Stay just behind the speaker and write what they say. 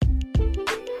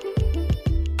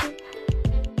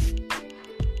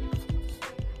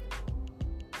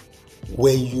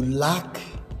when you lack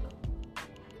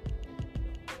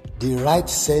the right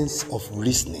sense of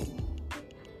reasoning,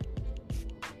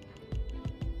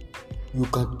 you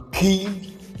can kill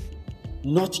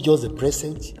not just the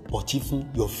present, but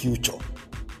even your future.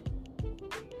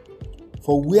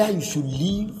 For where you should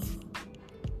live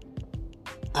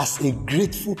as a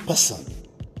grateful person,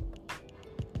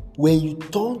 when you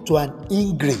turn to an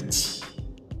ingrate,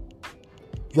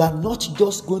 you are not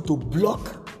just going to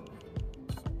block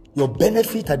your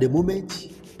benefit at the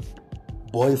moment,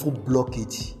 but even block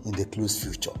it in the close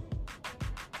future.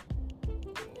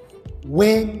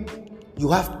 When you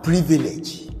have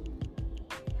privilege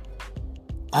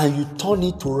and you turn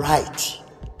it to right,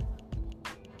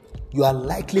 you are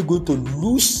likely going to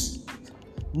lose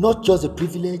not just the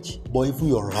privilege, but even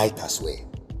your right as well.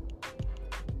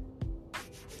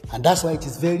 And that's why it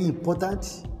is very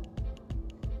important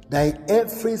that in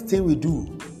everything we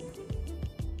do,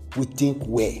 we think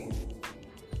well.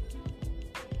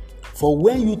 For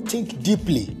when you think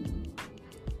deeply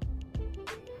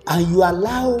and you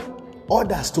allow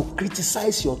others to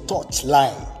criticize your thoughts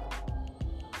line,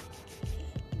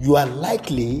 you are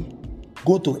likely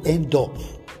going to end up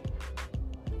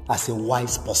as a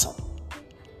wise person.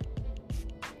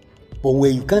 But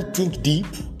when you can't think deep,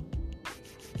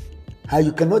 and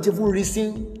you cannot even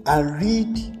reason and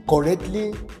read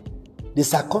correctly the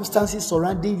circumstances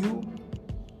surrounding you,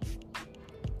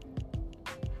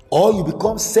 or you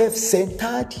become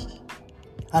self-centered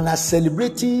and are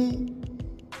celebrating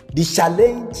the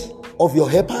challenge of your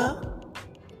helper,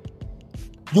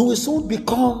 you will soon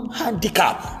become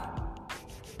handicapped,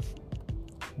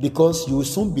 because you will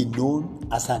soon be known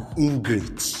as an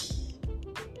ingrate.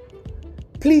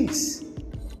 Please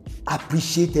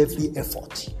appreciate every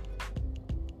effort.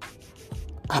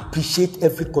 Appreciate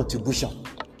every contribution.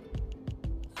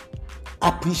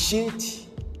 Appreciate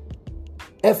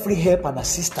every help and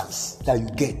assistance that you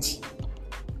get.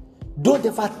 Don't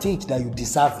ever think that you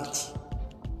deserve it.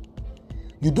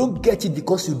 You don't get it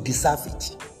because you deserve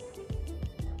it.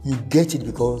 You get it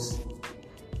because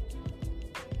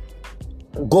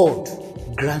God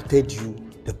granted you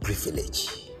the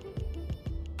privilege.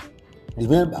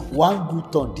 Remember, one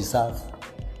good turn deserves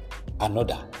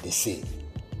another the same.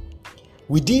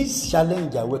 With this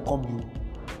challenge, I welcome you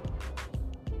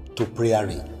to prayer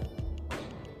ring.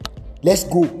 Let's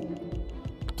go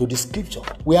to the scripture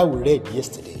where we read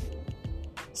yesterday,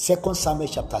 2 Samuel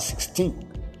chapter 16.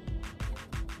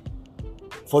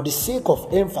 For the sake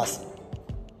of emphasis,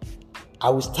 I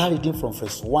will start reading from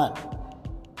verse 1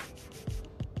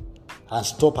 and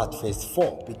stop at verse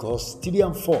 4, because 3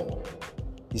 and 4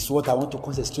 is what I want to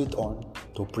concentrate on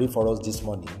to pray for us this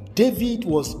morning. David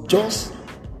was just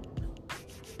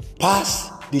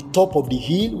past the top of the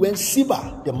hill when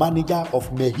Ziba, the manager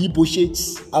of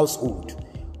Mephibosheth's household,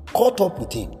 caught up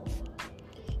with him.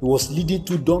 He was leading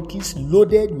 2 donkeys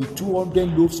loaded with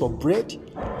 200 loaves of bread,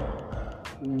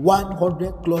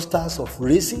 100 clusters of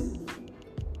raisins,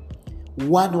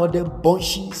 100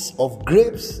 bunches of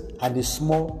grapes, and a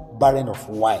small barrel of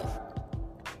wine.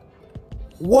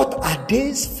 "What are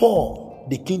these for?"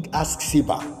 the king asked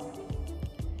Ziba.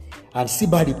 And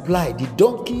Ziba replied, "The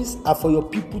donkeys are for your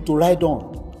people to ride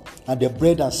on, and the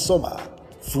bread and summer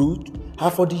fruit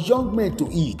are for the young men to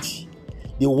eat.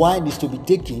 The wine is to be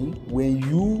taken when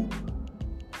you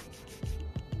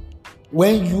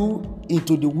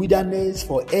into the wilderness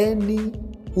for any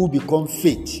who become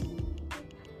faint.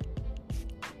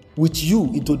 With you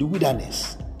into the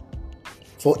wilderness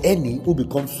for any who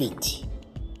become faint."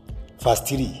 Verse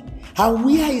 3. "And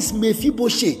where is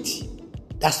Mephibosheth?"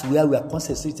 That's where we are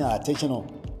concentrating our attention on.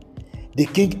 The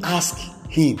king asked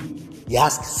him, he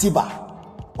asked Ziba,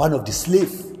 one of the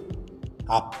slaves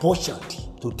apportioned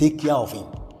to take care of him.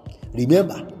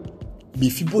 Remember,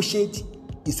 Mephibosheth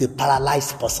is a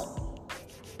paralyzed person.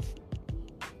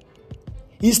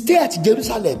 "He stayed at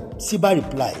Jerusalem," Ziba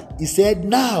replied. He said,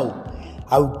 "Now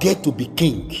I will get to be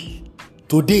king.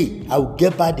 Today I will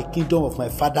get back the kingdom of my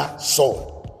father Saul."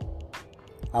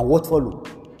 And what followed?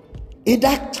 In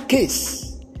that case,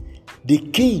 the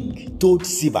king told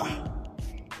Ziba,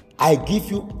 "I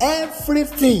give you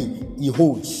everything he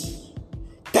holds."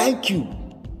 Thank you,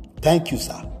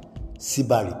 sir,"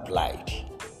 Ziba replied.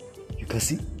 You can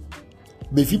see,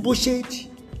 Mephibosheth,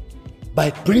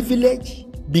 by privilege,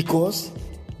 because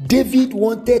David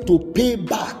wanted to pay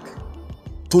back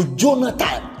to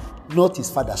Jonathan, not his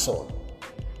father Saul.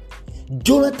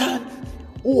 Jonathan,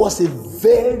 who was a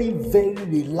very, very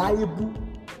reliable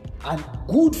and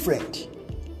good friend,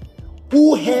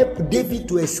 who helped David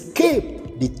to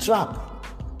escape the trap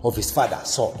of his father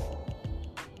Saul.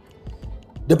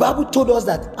 The Bible told us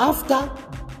that after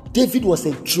David was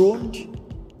enthroned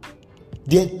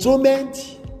The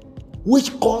enthronement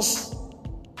which caused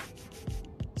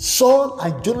Saul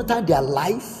and Jonathan their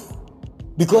life,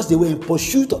 because they were in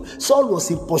pursuit of, Saul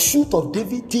was in pursuit of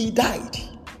David till he died.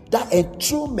 That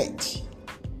enthronement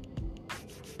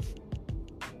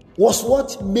was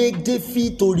what made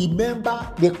David to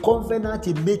remember the covenant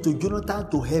he made to Jonathan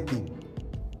to help him.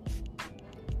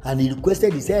 And he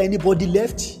requested, he said, anybody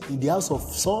left in the house of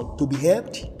Saul to be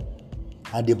helped?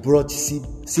 And they brought,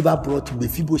 Ziba brought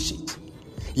Mephibosheth,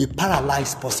 a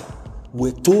paralyzed person.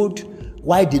 We're told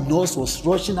while the nurse was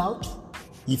rushing out,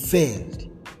 he fell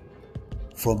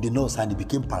from the nurse and he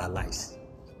became paralyzed.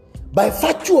 By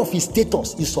virtue of his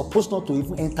status, he's supposed not to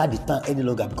even enter the town any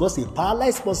longer, because a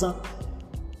paralyzed person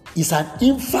is an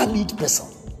invalid person.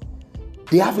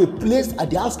 They have a place at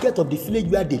the outskirts of the village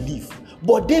where they live.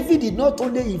 But David did not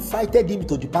only invited him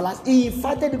to the palace, he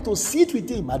invited him to sit with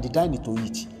him at the dining to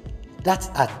eat.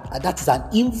 That is an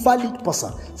invalid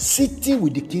person sitting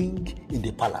with the king in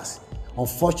the palace.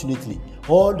 Unfortunately,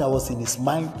 all that was in his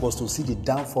mind was to see the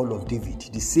downfall of David,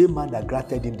 the same man that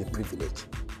granted him the privilege.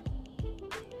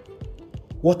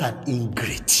 What an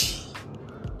ingrate.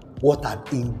 What an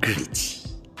ingrate.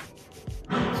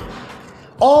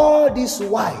 All this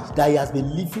while that he has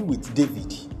been living with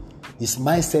David, his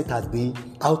mindset has been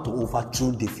how to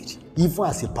overthrow David, even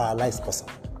as a paralyzed person.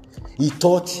 He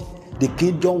thought the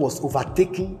kingdom was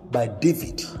overtaken by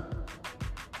David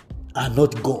and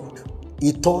not God.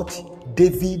 He thought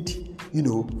David,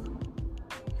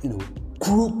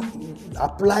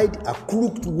 applied a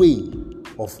crooked way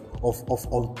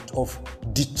of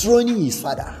dethroning his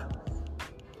father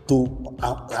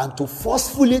to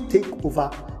forcefully take over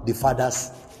the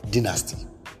father's dynasty.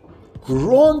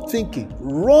 Wrong thinking,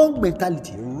 wrong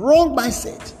mentality, wrong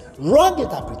mindset, wrong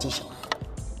interpretation.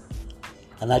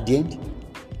 And at the end,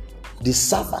 the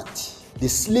servant, the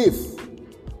slave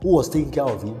who was taking care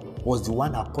of him, was the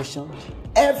one apportioned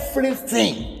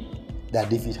everything that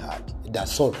David had, that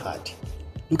Saul had.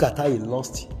 Look at how he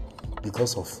lost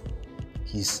because of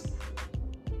his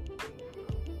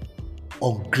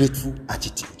ungrateful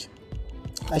attitude.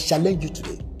 I challenge you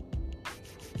today.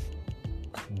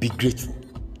 Be grateful.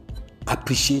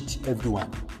 Appreciate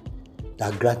everyone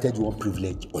that granted you one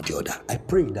privilege or the other. I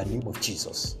pray in the name of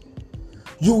Jesus,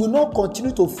 you will not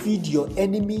continue to feed your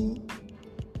enemy,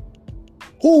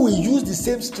 who will use the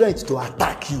same strength to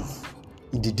attack you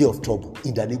in the day of trouble,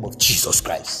 in the name of Jesus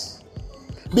Christ.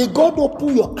 May God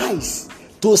open your eyes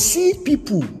to see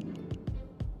people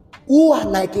who are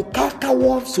like a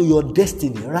cankerworm to your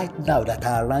destiny right now that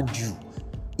are around you,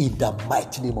 in the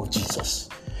mighty name of Jesus.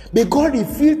 May God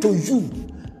reveal to you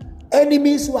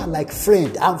enemies who are like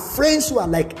friends and friends who are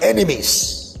like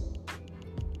enemies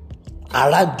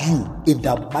around you, in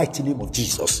the mighty name of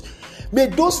Jesus. May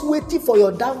those waiting for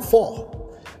your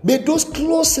downfall, may those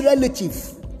close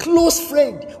relatives, close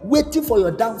friends waiting for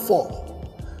your downfall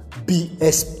be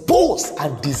exposed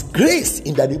and disgraced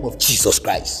in the name of Jesus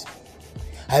Christ.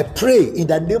 I pray in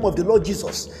the name of the Lord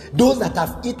Jesus, those that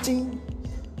have eaten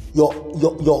your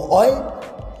oil,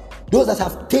 those that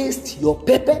have tasted your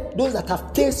pepper, those that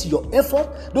have tasted your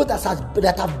effort, those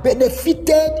that have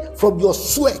benefited from your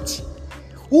sweat,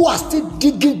 who are still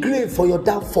digging grave for your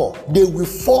downfall, they will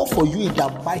fall for you in the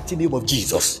mighty name of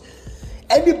Jesus.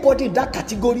 Anybody in that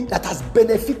category that has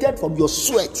benefited from your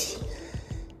sweat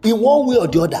in one way or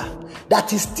the other,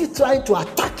 that is still trying to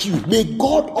attack you, may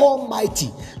God Almighty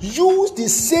use the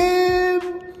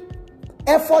same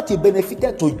effort he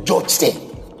benefited to judge them.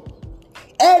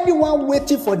 Anyone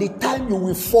waiting for the time you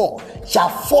will fall shall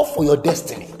fall for your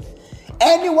destiny.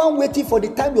 Anyone waiting for the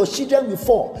time your children will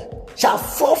fall shall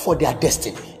fall for their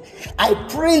destiny. I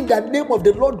pray in the name of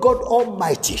the Lord God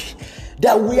Almighty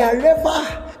that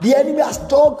wherever the enemy has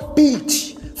dug pit,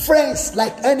 friends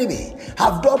like enemy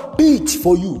have dug pit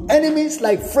for you, enemies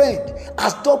like friend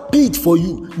has dug pit for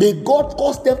you, may God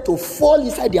cause them to fall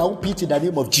inside their own pit in the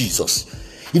name of Jesus.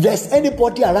 If there's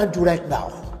anybody around you right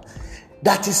now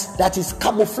that is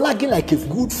camouflaging like a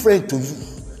good friend to you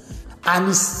and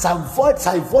is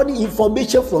siphoning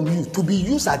information from you to be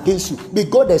used against you, may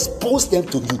God expose them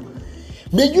to you.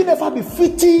 May you never be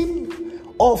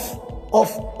victim of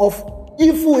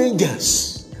evil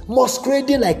angels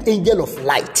masquerading like angel of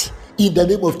light in the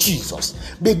name of Jesus.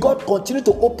 May God continue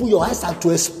to open your eyes and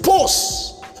to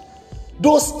expose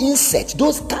those insects,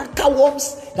 those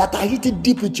cankerworms that are hidden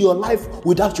deep into your life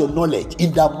without your knowledge,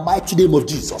 in the mighty name of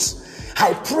Jesus.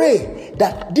 I pray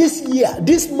that this year,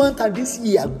 this month and this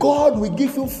year, God will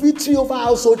give you victory over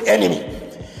household enemy.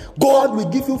 God will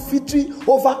give you victory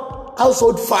over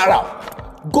household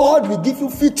Pharaoh. God will give you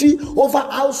victory over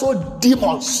household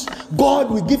demons.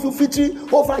 God will give you victory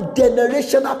over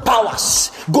generational powers.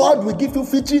 God will give you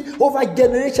victory over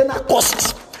generational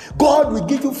curses. God will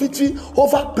give you victory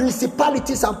over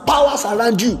principalities and powers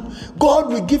around you.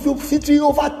 God will give you victory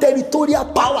over territorial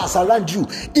powers around you.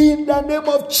 In the name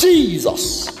of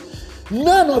Jesus.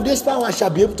 None of these powers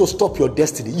shall be able to stop your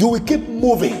destiny. You will keep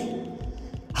moving.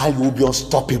 And you will be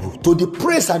unstoppable to the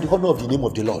praise and the honor of the name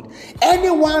of the Lord.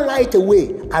 Anyone right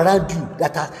away around you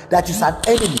that is an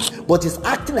enemy but is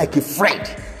acting like a friend,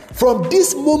 from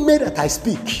this moment that I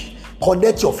speak,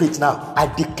 connect your faith now.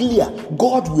 I declare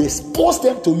God will expose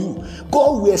them to you.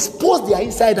 God will expose their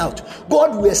inside out.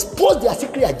 God will expose their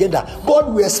secret agenda.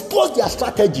 God will expose their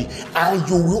strategy, and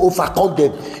you will overcome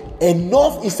them.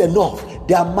 Enough is enough.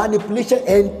 Their manipulation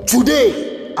end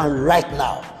today and right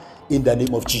now. In the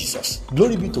name of Jesus.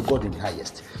 Glory be to God in the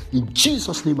highest. In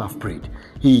Jesus' name I've prayed.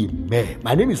 Amen.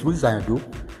 My name is Moses Ayando.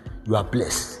 You are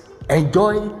blessed.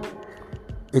 Enjoy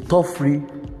a tough free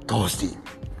Thursday.